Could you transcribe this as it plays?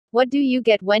What do you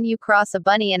get when you cross a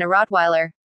bunny and a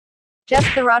Rottweiler?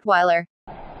 Just the Rottweiler.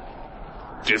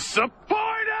 Disappointed!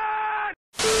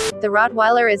 The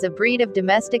Rottweiler is a breed of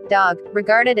domestic dog,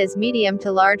 regarded as medium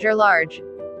to large or large.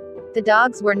 The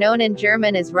dogs were known in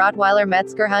German as Rottweiler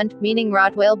Metzgerhund, meaning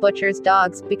Rottweil butcher's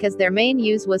dogs, because their main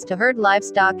use was to herd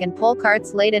livestock and pull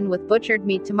carts laden with butchered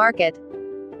meat to market.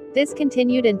 This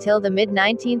continued until the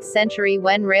mid-19th century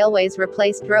when railways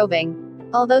replaced droving.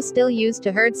 Although still used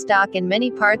to herd stock in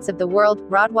many parts of the world,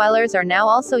 Rottweilers are now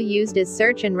also used as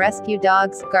search and rescue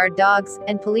dogs, guard dogs,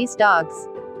 and police dogs.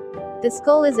 The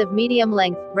skull is of medium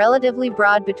length, relatively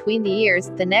broad between the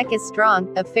ears, the neck is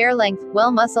strong, of fair length,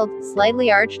 well-muscled, slightly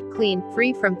arched, clean,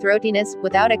 free from throatiness,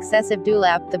 without excessive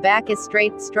dewlap, the back is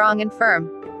straight, strong and firm.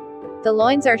 The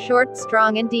loins are short,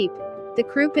 strong and deep. The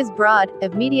croup is broad,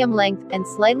 of medium length, and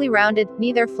slightly rounded,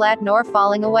 neither flat nor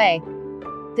falling away.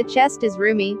 The chest is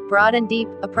roomy, broad and deep,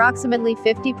 approximately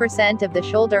 50% of the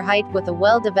shoulder height with a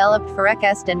well-developed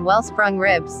thoracic and well-sprung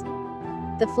ribs.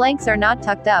 The flanks are not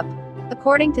tucked up.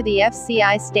 According to the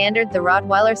FCI standard, the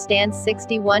Rottweiler stands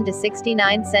 61 to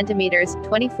 69 centimeters,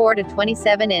 24 to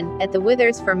 27 in, at the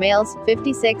withers for males,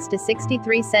 56 to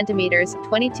 63 centimeters,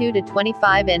 22 to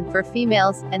 25 in for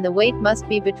females, and the weight must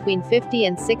be between 50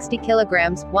 and 60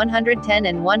 kilograms, 110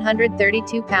 and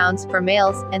 132 pounds for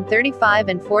males, and 35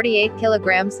 and 48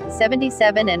 kilograms,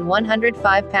 77 and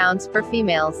 105 pounds for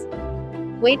females.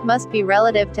 Weight must be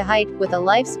relative to height, with a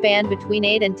lifespan between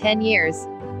 8 and 10 years.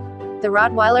 The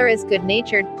Rottweiler is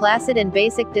good-natured, placid and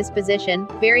basic disposition,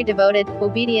 very devoted,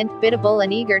 obedient, biddable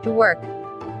and eager to work.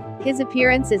 His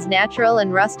appearance is natural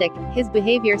and rustic, his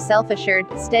behavior self-assured,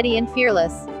 steady and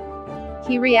fearless.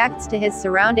 He reacts to his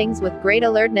surroundings with great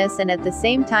alertness and at the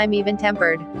same time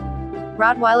even-tempered.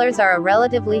 Rottweilers are a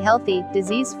relatively healthy,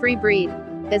 disease-free breed.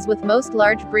 As with most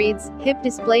large breeds, hip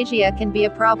dysplasia can be a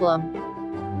problem.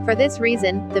 For this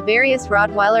reason, the various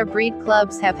Rottweiler breed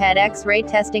clubs have had X-ray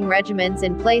testing regimens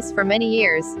in place for many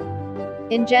years.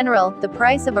 In general, the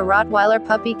price of a Rottweiler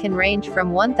puppy can range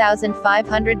from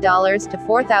 $1,500 to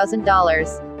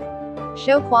 $4,000.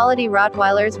 Show-quality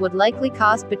Rottweilers would likely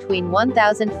cost between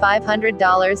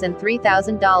 $1,500 and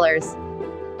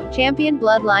 $3,000. Champion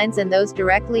bloodlines and those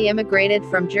directly immigrated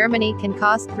from Germany can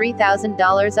cost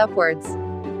 $3,000 upwards.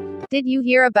 Did you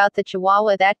hear about the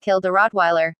Chihuahua that killed a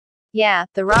Rottweiler? Yeah,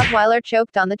 the Rottweiler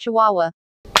choked on the Chihuahua.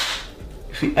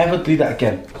 If you ever do that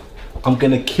again, I'm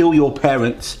gonna kill your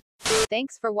parents.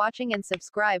 Thanks for watching and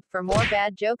subscribe for more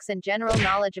bad jokes and general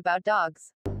knowledge about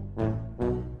dogs.